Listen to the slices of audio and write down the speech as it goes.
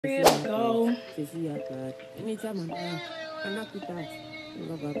Go. Like,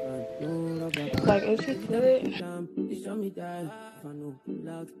 is she good? I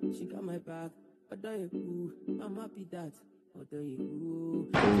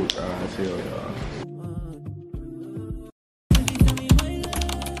feel y'all.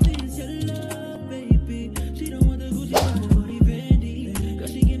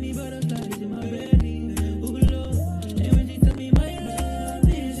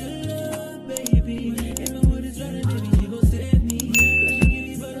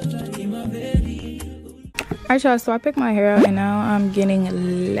 Alright, y'all, so I picked my hair out and now I'm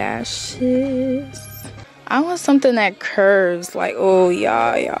getting lashes. I want something that curves, like, oh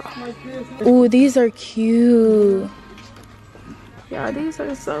y'all. Oh, these are cute. Yeah, these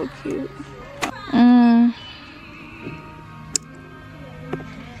are so cute. Yeah,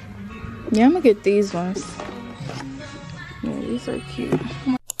 I'm gonna get these ones. Yeah, these are cute.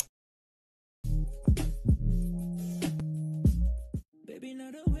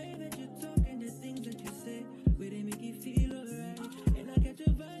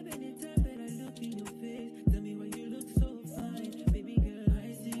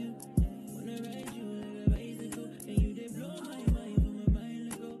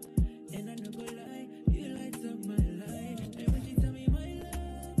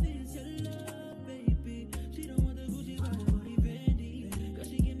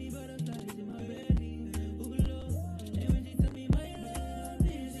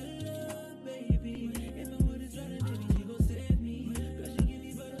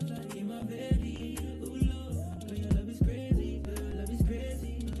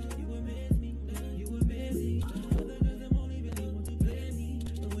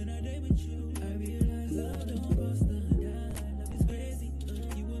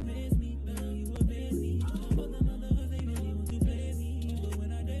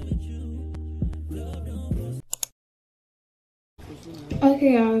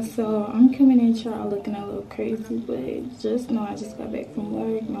 Okay, y'all, so I'm coming in, y'all looking a little crazy, but just know I just got back from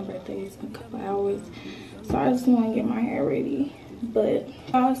work. My birthday is in a couple hours, so I just want to get my hair ready. But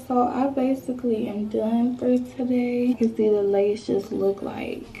also, I basically am done for today. You can see the lace just look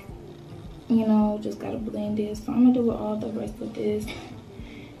like, you know, just gotta blend it. So I'm gonna do all the rest of this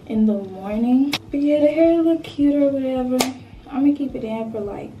in the morning. But yeah, the hair look cute or whatever. I'm gonna keep it in for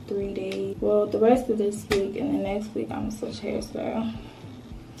like 3 days. Well, the rest of this week, and then next week I'm gonna switch hairstyle.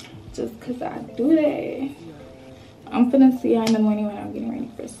 Just cause I do that. I'm finna see y'all in the morning when I'm getting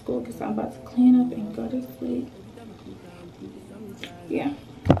ready for school, cause I'm about to clean up and go to sleep. Yeah.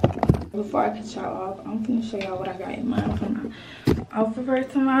 Before I cut y'all off, I'm finna show y'all what I got in mind for my outfit for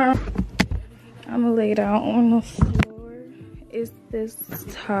tomorrow. I'm gonna lay down on the floor. It's this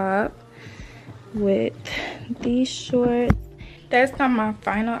top with these shorts. That's not my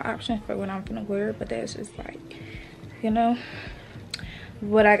final option for what I'm gonna wear, but that's just like, you know,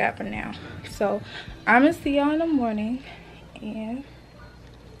 what I got for now. So I'm gonna see y'all in the morning, and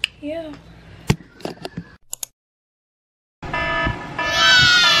yeah.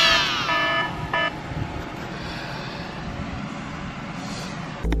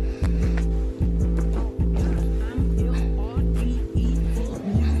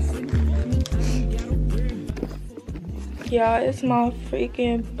 Y'all, it's my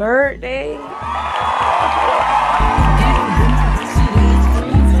freaking birthday.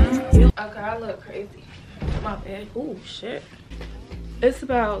 Okay, I look crazy. My bad. Oh shit. It's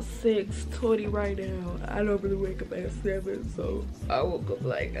about 6:20 right now. I don't really wake up at 7, so I woke up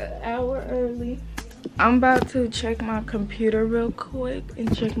like an hour early. I'm about to check my computer real quick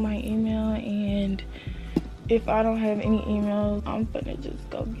and check my email, and if I don't have any emails, I'm gonna just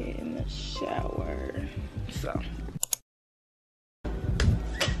go get in the shower. So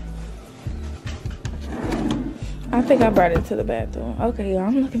I think I brought it to the bathroom. Okay,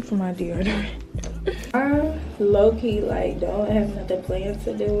 I'm looking for my deodorant. I low-key like don't have nothing planned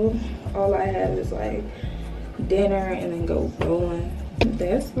to do. All I have is like dinner and then go bowling.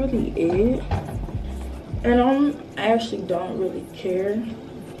 That's really it. And I actually don't really care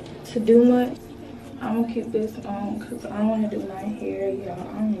to do much. I'm gonna keep this on because I want to do my hair, y'all.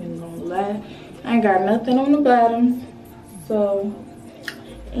 I'm even gonna lie. I ain't got nothing on the bottom. So,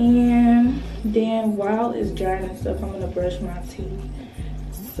 and then while it's drying and stuff, I'm gonna brush my teeth.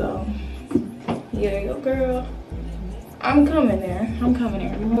 So yeah, yo girl, I'm coming there. I'm coming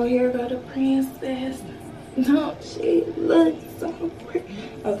there. Oh, here go the princess. No, she looks so pretty.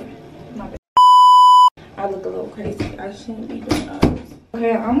 Okay, my bad. I look a little crazy. I shouldn't be doing all this.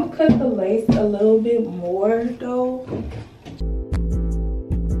 Okay, I'm gonna cut the lace a little bit more though.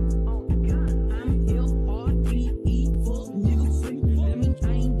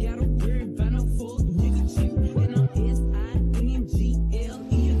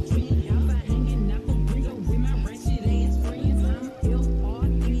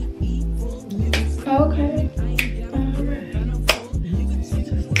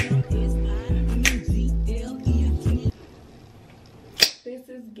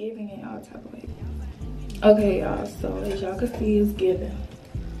 Okay, y'all, so as y'all can see, it's giving.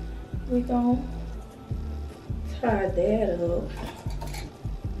 We gonna tie that up.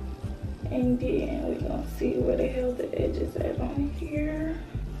 And then we gonna see where the hell the edges at on here.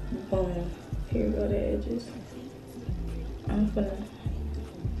 Boom. Here go the edges. I'm gonna,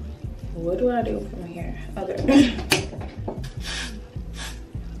 what do I do from here? Okay.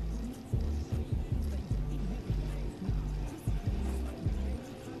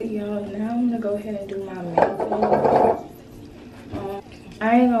 Y'all, now I'm gonna go ahead and do my makeup.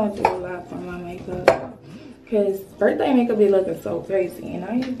 I ain't gonna do a lot for my makeup because birthday makeup be looking so crazy and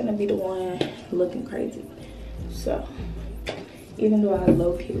I ain't gonna be the one looking crazy. So even though I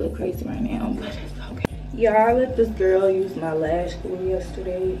low-key look crazy right now, but it's okay. Yeah, I let this girl use my lash glue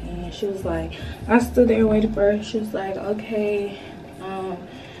yesterday and she was like, I stood there waiting for her. She was like, okay, I'm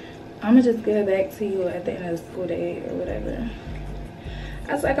gonna just get it back to you at the end of the school day or whatever.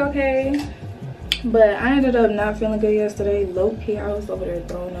 I was like, okay. But I ended up not feeling good yesterday. Low-key, I was over there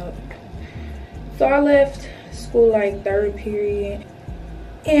throwing up. So I left school like third period.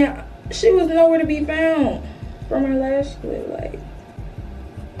 And she was nowhere to be found for my lash glue. Like,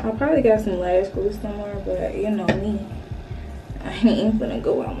 I probably got some lash glue somewhere, but you know me. I ain't gonna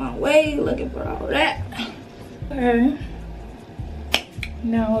go out my way looking for all that. Okay.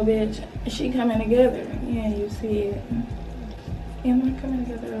 Now, bitch, she coming together. Yeah, you see it. Am I coming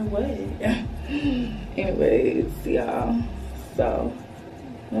together or what? Anyways, y'all. So,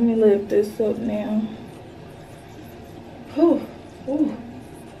 let me lift this up now. Whew. Whew.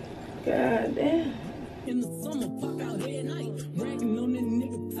 God damn. In the summer, pop out at night. Bragging on that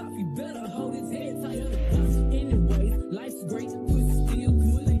nigga top, you better hold his head tight. Anyways, life's great. Pussy still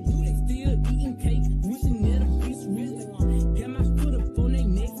good. They still eating cake. Wishing that a bitch really want. Got my foot up on their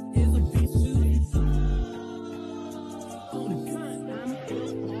necks. Is a bitch shooting. On the grind, I'm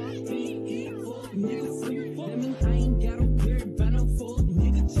nigga sleep. That mean I ain't gotta worry about no fuck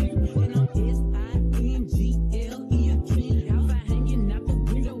nigga cheap. And I'm SINGLE again. Outside hanging out the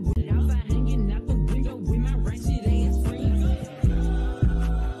window. Outside hanging out the window with my ratchet ass friends.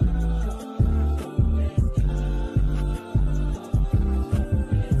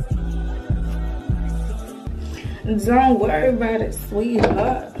 Don't worry about it,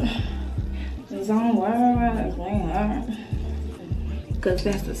 sweetheart. Don't worry about it, sweetheart. Cause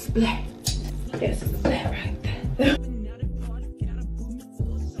that's a splat. That's a splat right there.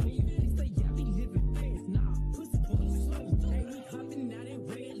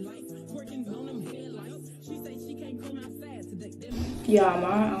 Y'all,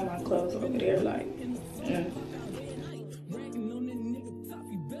 all my clothes over there, like,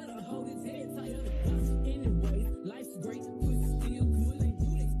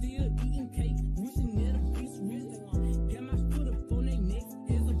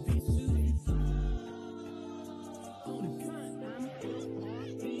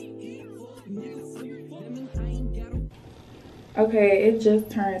 Okay, it just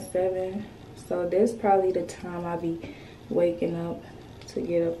turned 7, so that's probably the time I be waking up to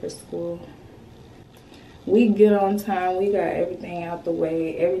get up for school. We good on time. We got everything out the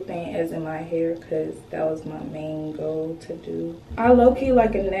way. Everything is in my hair because that was my main goal to do. I low-key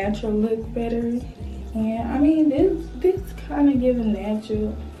like a natural look better. And I mean, this kind of giving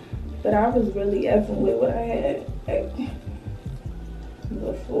natural, but I was really effing with what I had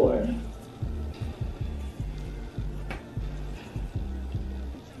before.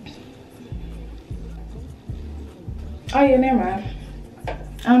 Oh yeah, never mind. I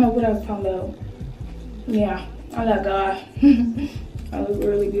don't know what I was talking about. Yeah, I got God. I look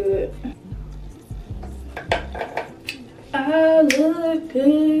really good. I look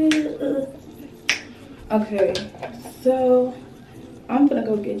good. Okay, so I'm gonna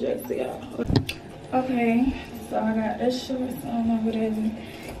go get dressed, y'all. Okay, so I got this shorts on over there,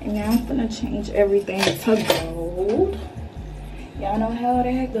 and now I'm gonna change everything to gold. Y'all know how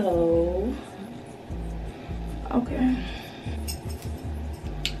that goes. Okay.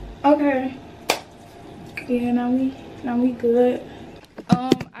 Okay. Yeah, now we good.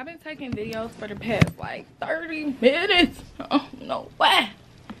 I've been taking videos for the past like 30 minutes. I don't know why,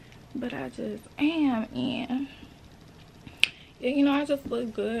 but I just am. And yeah, you know, I just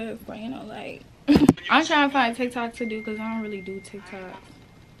look good for, you know, like I'm trying to find TikTok to do because I don't really do TikTok.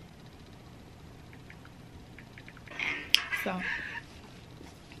 So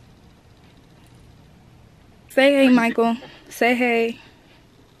say hey, Michael. Say hey.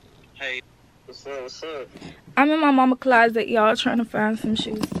 Hey, what's up? What's up? I'm in my mama closet, y'all, trying to find some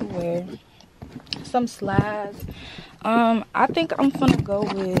shoes to wear. Some slides. I think I'm gonna go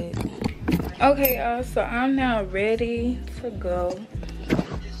with. Okay, y'all, so I'm now ready to go.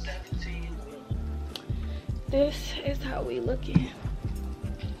 this is how we looking.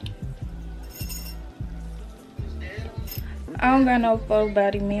 I don't got no full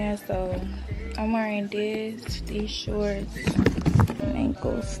body man, so I'm wearing these shorts, and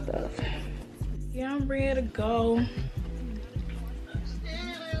ankle stuff. Yeah, I'm ready to go.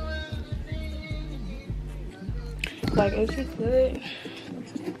 Like, if you could,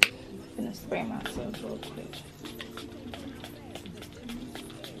 I'm gonna spray myself real quick.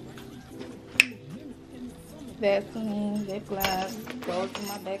 Vaseline, lip gloss, goes in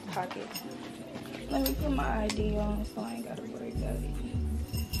my back pocket. Let me put my ID on so I ain't gotta worry about it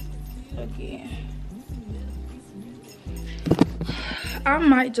again. I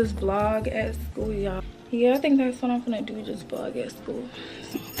might just vlog at school, y'all. Yeah, I think that's what I'm gonna do, just vlog at school.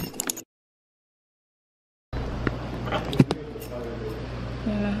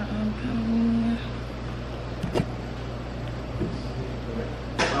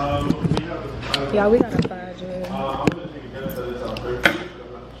 Yeah, we got a 5 year. I'm gonna take a guess that it's on Thursday.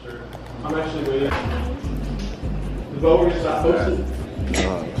 I'm not sure. I'm actually waiting. The vote we're gonna stop posting.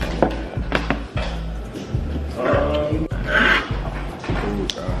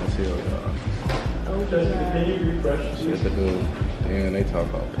 Can you refresh? Shit to do. Damn, they talk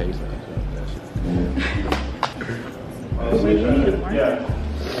about pacing and stuff. Yeah.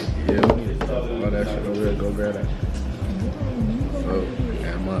 Yeah, we need to all that shit over there. Go grab that. Oh,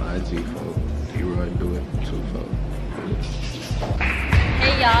 and my IG folks. D-Roy do it too, folks.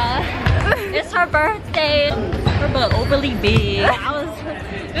 Hey y'all, it's her birthday. Her butt overly big. I was, you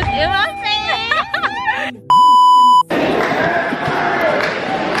know what I'm saying?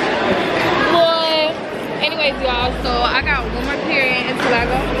 Boy. Anyways, y'all, so I got one more period until I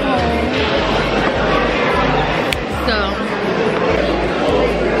go home. So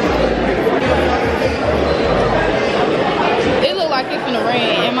it look like it's gonna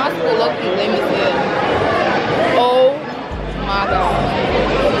rain, and my school low-key limited. Oh my god.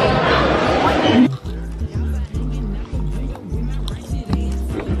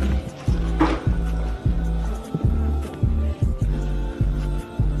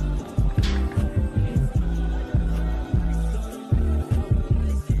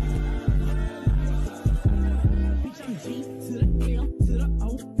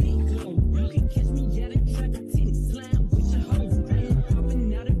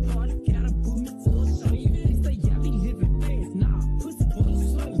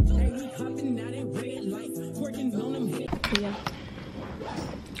 Yeah,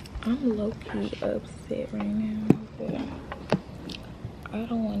 I'm low-key upset right now, but I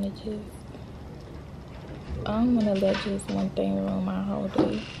don't want to let just one thing ruin my whole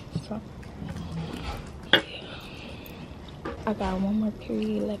day. So yeah, I got one more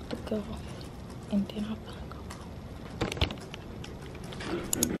period left to go, and then I'm gonna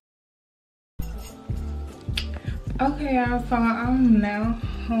go. Okay, y'all, so I'm now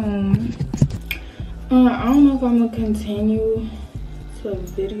home. I don't know if I'm gonna continue to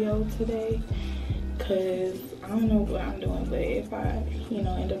video today, cause I don't know what I'm doing, but if I, end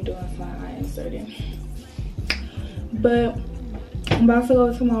up doing something, I insert it. But I'm about to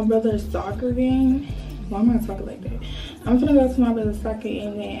go to my brother's soccer game. Why am I talking like that? I'm gonna go to my brother's soccer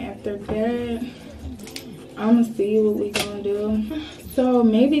game, and then after that, I'm gonna see what we gonna do. So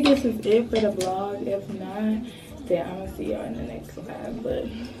maybe this is it for the vlog. If not, then I'm gonna see y'all in the next live. But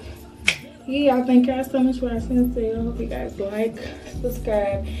yeah, thank y'all so much for watching this video. I hope you guys like,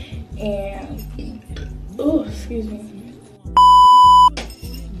 subscribe, and oh, excuse me.